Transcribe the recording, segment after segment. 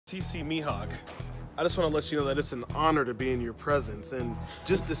TC Mihawk. I just want to let you know that it's an honor to be in your presence, and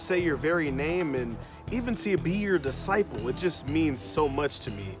just to say your very name and even to be your disciple, it just means so much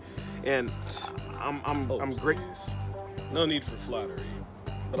to me. And I'm great. No need for flattery,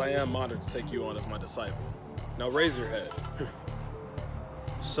 but I am honored to take you on as my disciple. Now raise your head.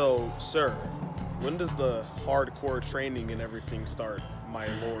 So, sir, when does the hardcore training and everything start, my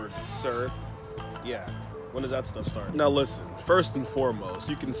lord, sir? Yeah, when does that stuff start? Now listen, first and foremost,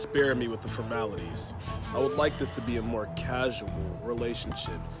 you can spare me with the formalities. I would like this to be a more casual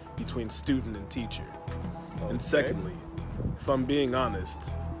relationship between student and teacher. Okay. And secondly, if I'm being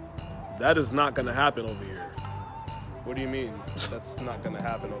honest, that is not gonna happen over here. What do you mean, that's not gonna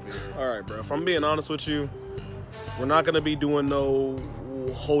happen over here? All right, bro, if I'm being honest with you, we're not gonna be doing no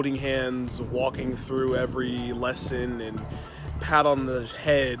holding hands, walking through every lesson and pat on the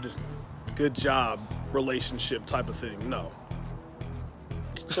head, good job, relationship type of thing, no.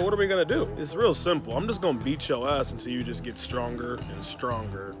 So what are we gonna do? It's real simple. I'm just gonna beat your ass until you just get stronger and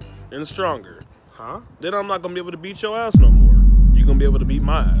stronger and stronger. Huh? Then I'm not gonna be able to beat your ass no more. You're gonna be able to beat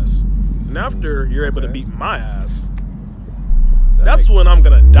my ass. And after you're able to beat my ass, that's when I'm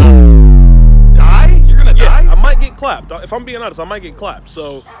gonna die. Die? You're gonna die? I might get clapped. If I'm being honest, I might get clapped.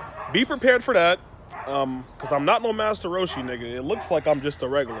 So be prepared for that. Cause I'm not no Master Roshi nigga. It looks like I'm just a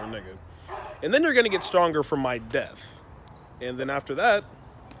regular nigga. And then you're gonna get stronger from my death. And then after that,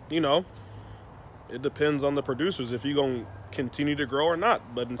 you know, it depends on the producers if you're gonna continue to grow or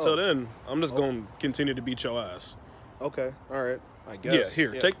not. But until then, I'm just gonna continue to beat your ass. Okay, all right, I guess. Yeah,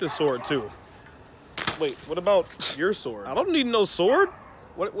 here, take this sword too. Wait, what about your sword? I don't need no sword.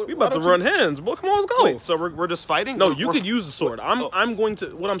 What, we about to run hands, boy. Come on, let's go. Wait, so we're just fighting? No, you could use the sword. I'm going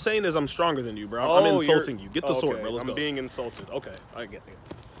to. What I'm saying is I'm stronger than you, bro. I'm insulting you. Get the sword, bro. Let's go. I'm being insulted. Okay, I get you.